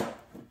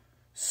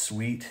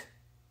 Sweet,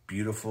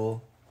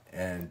 beautiful,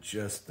 and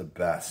just the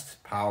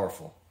best.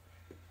 Powerful.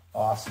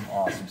 Awesome,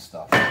 awesome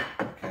stuff.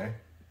 Okay.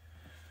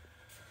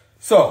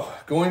 So,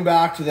 going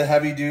back to the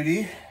heavy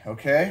duty,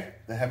 okay?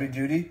 The heavy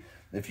duty.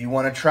 If you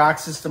want a track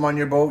system on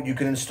your boat, you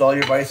can install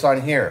your vise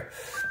on here.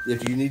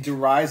 If you need to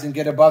rise and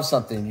get above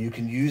something, you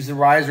can use the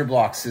riser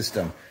block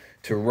system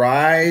to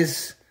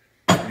rise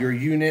your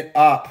unit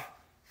up,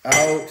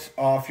 out,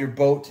 off your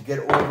boat to get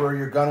over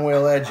your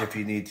gunwale edge if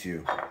you need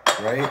to,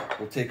 right?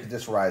 We'll take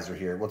this riser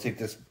here. We'll take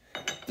this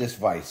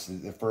vise,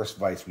 the first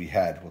vise we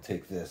had. We'll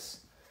take this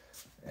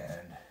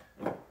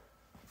and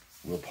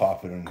we'll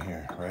pop it in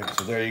here, right?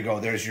 So there you go.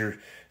 There's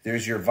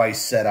your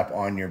vise set up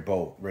on your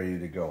boat, ready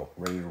to go,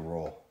 ready to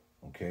roll,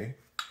 okay?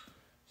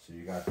 So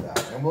you got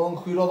that. And we'll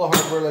include all the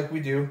hardware like we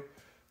do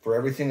for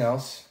everything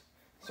else.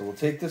 So we'll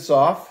take this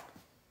off.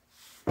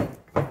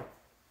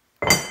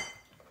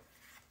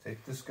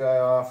 Take this guy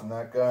off and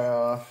that guy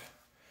off.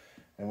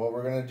 And what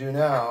we're going to do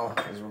now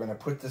is we're going to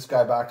put this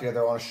guy back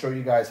together. I want to show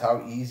you guys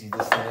how easy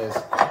this thing is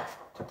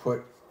to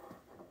put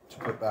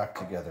back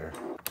together.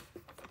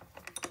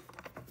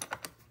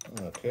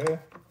 Okay.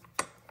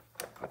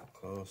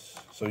 Close.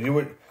 So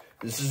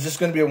this is just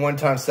going to be a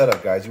one-time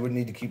setup, guys. You wouldn't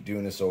need to keep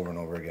doing this over and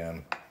over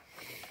again.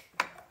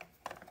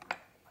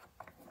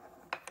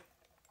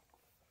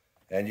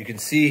 And you can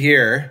see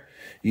here,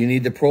 you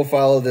need the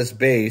profile of this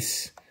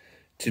base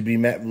to be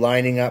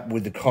lining up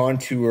with the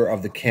contour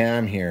of the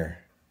cam here.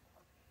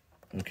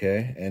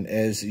 Okay, and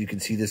as you can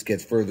see, this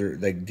gets further,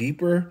 like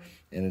deeper,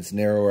 and it's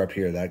narrower up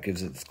here. That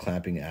gives it its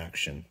clamping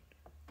action.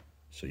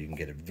 So you can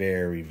get it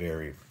very,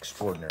 very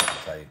extraordinarily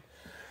tight.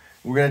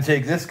 We're gonna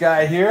take this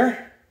guy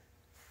here.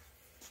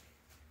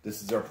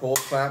 This is our pole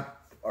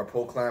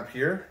clamp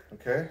here,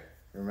 okay?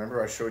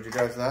 Remember I showed you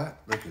guys that?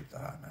 Look at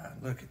that, man,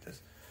 look at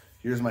this.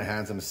 Here's my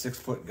hands, I'm a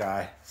 6-foot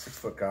guy.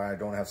 I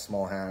don't have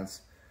small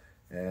hands.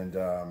 And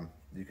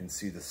you can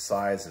see the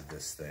size of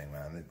this thing,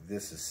 man.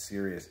 This is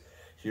serious.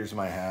 Here's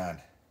my hand,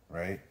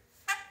 right?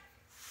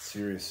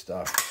 Serious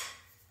stuff.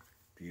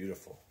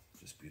 Beautiful,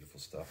 just beautiful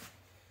stuff.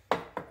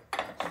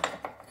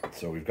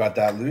 So we've got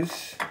that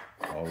loose.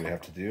 All we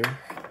have to do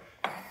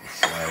is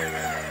slide it in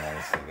there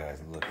nicely,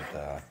 guys. Look at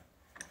that.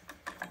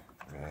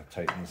 We're gonna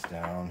tighten this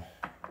down.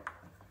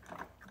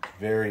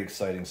 Very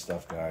exciting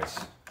stuff, guys.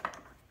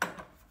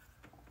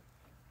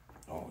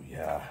 Oh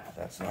Yeah,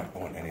 that's not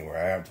going anywhere.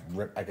 I have to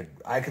rip.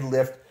 I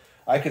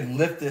could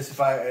lift this if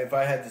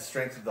I had the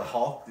strength of the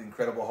Hulk, the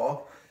Incredible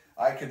Hulk.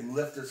 I could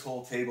lift this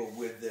whole table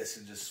with this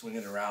and just swing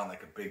it around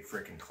like a big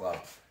freaking club.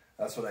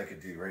 That's what I could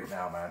do right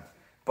now, man.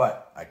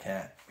 But I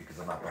can't because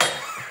I'm not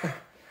ready.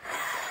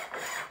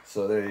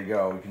 So there you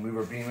go. We can move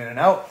our beam in and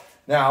out.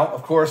 Now,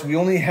 of course, we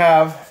only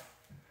have,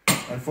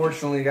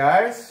 unfortunately,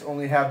 guys,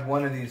 only have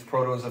one of these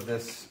protos of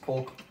this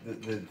pole,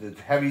 the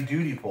heavy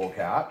duty pole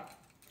cap.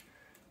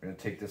 We're gonna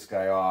take this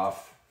guy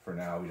off for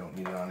now. We don't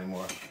need it on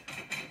anymore.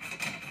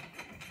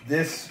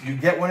 This, you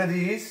get one of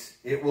these,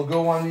 it will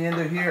go on the end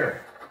of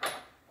here.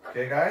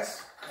 Okay,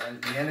 guys?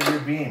 And the end of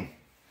your beam.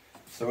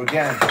 So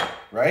again,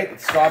 right?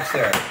 It stops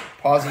there.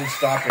 Pausing,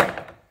 stopping.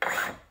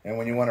 And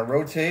when you want to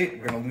rotate,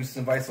 we're going to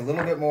loosen the vise a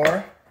little bit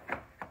more.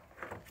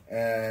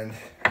 And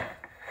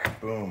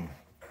boom.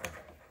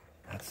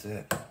 That's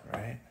it,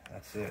 right?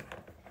 That's it.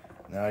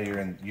 Now you're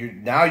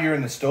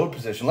in the stowed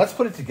position. Let's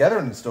put it together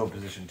in the stowed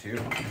position too.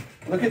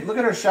 Look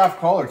at our shaft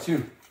collar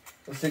too.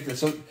 Let's take this.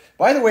 So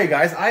by the way,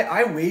 guys,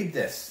 I weighed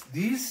this.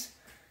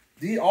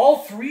 All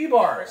 3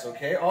 bars,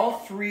 okay? All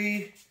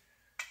 3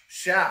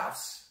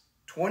 shafts,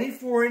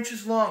 24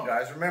 inches long,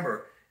 guys.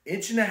 Remember, 1.5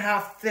 inches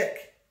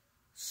thick.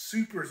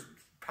 Super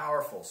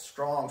powerful,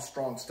 strong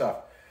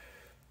stuff.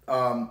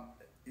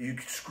 You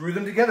screw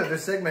them together. They're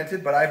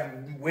segmented, but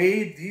I've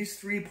weighed these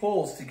 3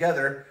 poles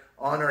together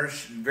on our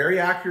very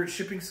accurate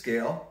shipping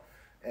scale,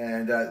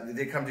 and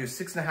they come to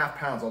 6.5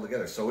 pounds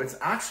altogether. So it's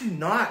actually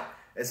not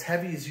as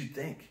heavy as you'd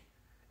think,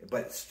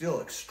 but still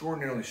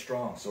extraordinarily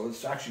strong. So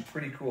it's actually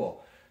pretty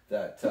cool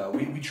that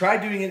we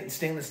tried doing it in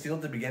stainless steel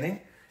at the beginning,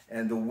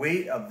 and the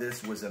weight of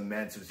this was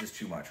immense. It was just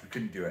too much. We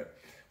couldn't do it.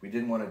 We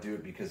didn't want to do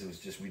it because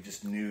we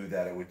just knew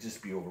that it would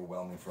just be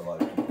overwhelming for a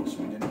lot of people. So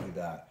we didn't do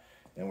that,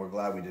 and we're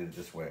glad we did it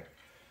this way.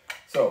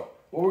 So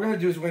what we're going to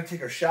do is we're going to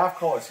take our shaft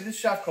collar. See this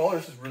shaft collar?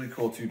 This is really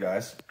cool too,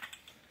 guys.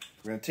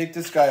 We're going to take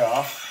this guy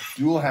off,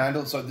 dual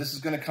handled. So this is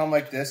going to come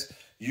like this.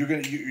 You're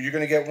going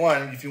to get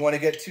one. If you want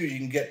to get 2, you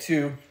can get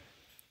 2,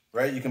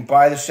 right? You can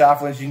buy the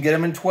shaft lengths. You can get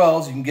them in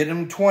 12s. You can get them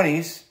in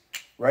 20s,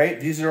 right?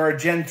 These are our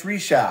Gen 3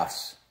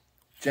 shafts.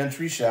 Gen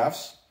 3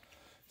 shafts.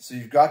 So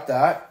you've got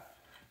that,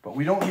 but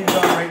we don't need it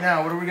on right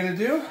now. What are we going to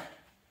do?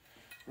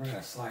 We're going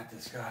to slide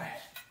this guy.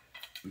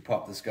 We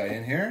pop this guy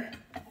in here.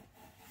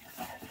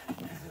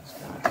 Look at this,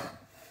 guys.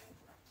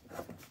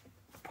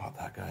 Pop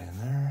that guy in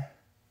there.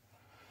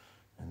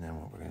 And then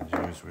what we're going to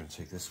do is we're going to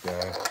take this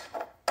guy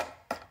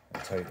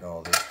and tighten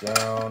all this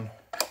down.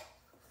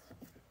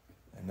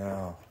 And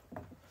now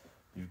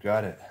you've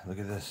got it. Look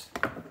at this.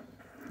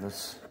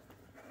 Let's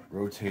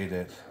rotate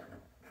it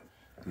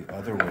the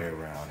other way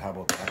around. How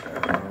about that?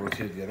 Want to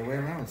rotate it the other way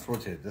around? Let's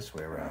rotate it this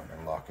way around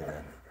and lock it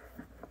in.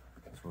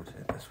 Let's rotate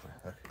it this way.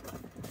 Okay.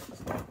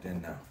 It's locked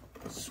in now.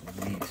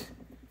 Sweet.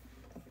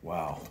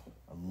 Wow.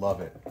 I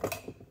love it.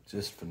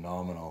 Just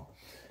phenomenal.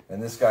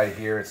 And this guy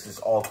here, it's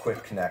just all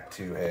quick connect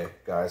too, hey,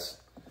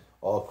 guys.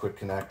 All quick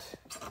connect.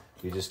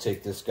 You just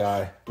take this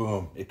guy,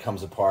 boom, it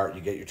comes apart.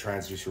 You get your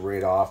transducer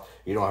right off.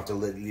 You don't have to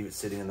leave it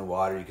sitting in the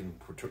water. You can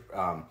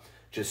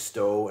just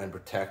stow and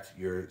protect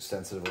your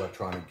sensitive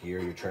electronic gear,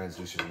 your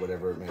transducers,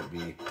 whatever it may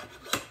be.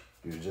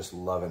 You're just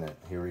loving it.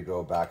 Here we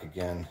go, back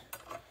again.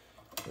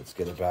 Let's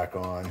get it back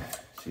on.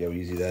 See how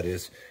easy that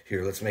is?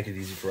 Here, let's make it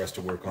easy for us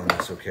to work on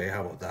this, okay?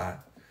 How about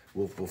that?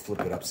 We'll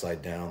flip it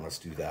upside down. Let's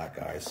do that,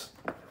 guys.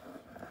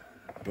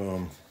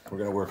 Boom. We're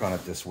going to work on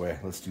it this way.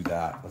 Let's do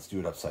that. Let's do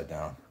it upside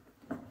down.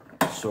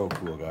 So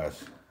cool,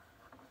 guys.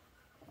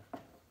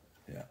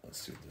 Yeah,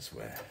 let's do it this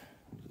way.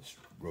 We'll just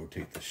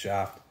rotate the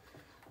shaft,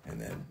 and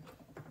then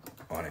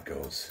on it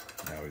goes.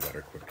 Now we got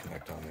our quick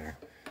connect on there.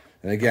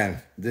 And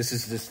again, the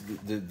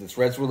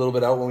threads were a little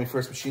bit out when we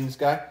first machined this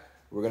guy.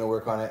 We're going to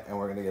work on it, and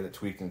we're going to get it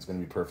tweaked, and it's going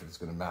to be perfect. It's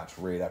going to match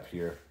right up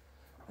here.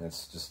 And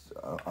it's just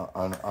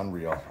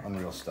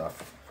unreal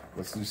stuff.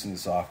 Let's loosen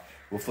this off.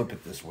 We'll flip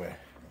it this way.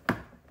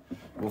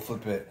 We'll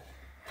flip it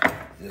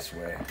this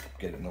way.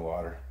 Get it in the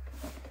water.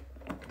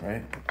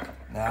 Right?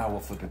 Now we'll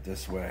flip it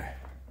this way.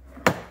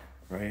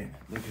 Right?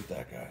 Look at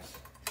that, guys.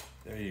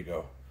 There you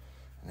go.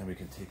 And then we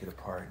can take it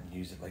apart and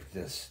use it like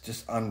this.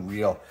 Just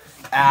unreal.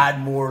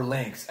 Add more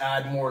links.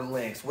 Add more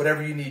links.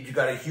 Whatever you need. You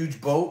got a huge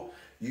boat.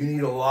 You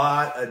need a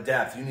lot of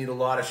depth. You need a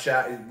lot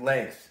of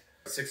length.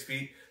 6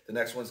 feet. The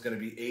next one's going to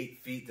be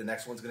 8 feet. The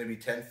next one's going to be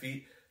 10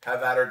 feet.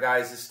 Have at her,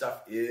 guys. This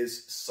stuff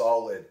is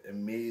solid.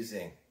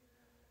 Amazing.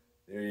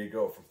 There you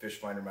go, from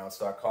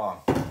fishfindermounts.com.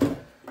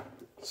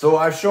 So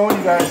I've shown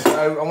you guys,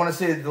 I want to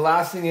say the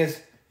last thing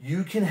is,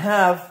 you can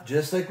have,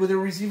 just like with a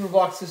receiver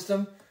box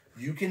system,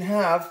 you can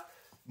have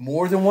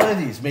more than one of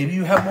these. Maybe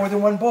you have more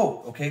than one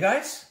boat, okay,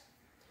 guys?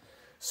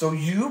 So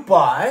you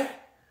buy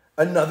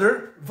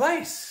another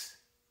vise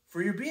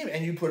for your beam,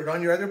 and you put it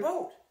on your other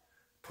boat.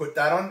 Put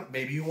that on,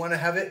 maybe you want to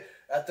have it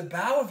at the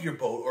bow of your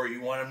boat, or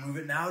you want to move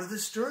it now to the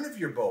stern of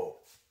your boat.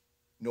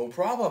 No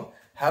problem.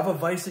 Have a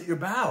vise at your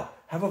bow.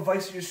 Have a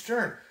vise at your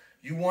stern.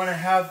 You want to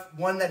have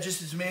one that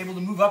just is able to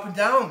move up and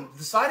down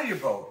the side of your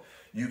boat.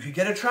 You could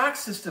get a track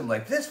system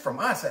like this from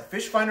us at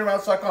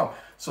fishfindermounts.com.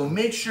 So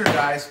make sure,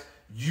 guys,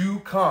 You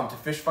come to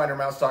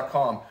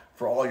fishfindermounts.com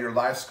for all your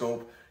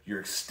Livescope, your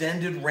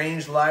extended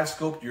range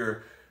Livescope,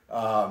 your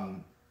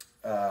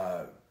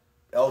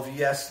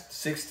LVS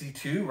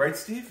 62, right,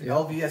 Steve? Yep.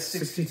 LVS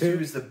 62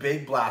 is the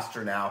big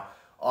blaster now.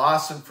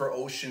 Awesome for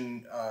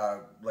ocean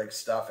like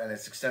stuff, and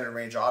it's extended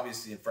range,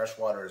 obviously in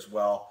freshwater as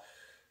well.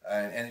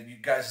 And you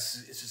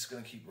guys, it's just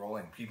going to keep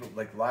rolling. People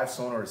like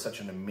Livesonar is such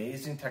an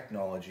amazing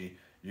technology.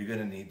 You're going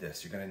to need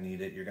this. You're going to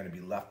need it. You're going to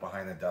be left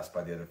behind the dust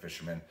by the other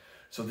fishermen.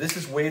 So this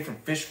is Wade from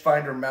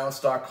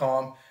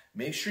fishfindermounts.com.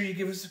 Make sure you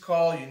give us a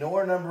call. You know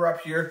our number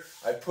up here.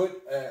 I put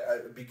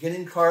a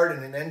beginning card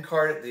and an end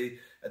card at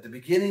the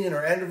beginning and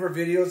or end of our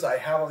videos. I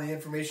have all the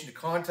information to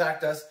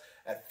contact us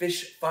at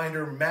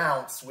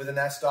fishfindermounts with an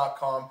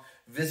s.com.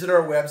 Visit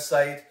our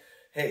website.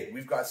 Hey,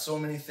 we've got so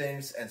many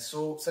things and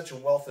such a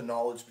wealth of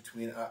knowledge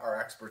between our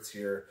experts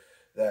here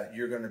that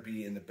you're going to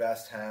be in the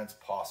best hands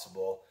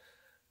possible.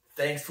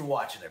 Thanks for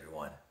watching,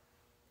 everyone.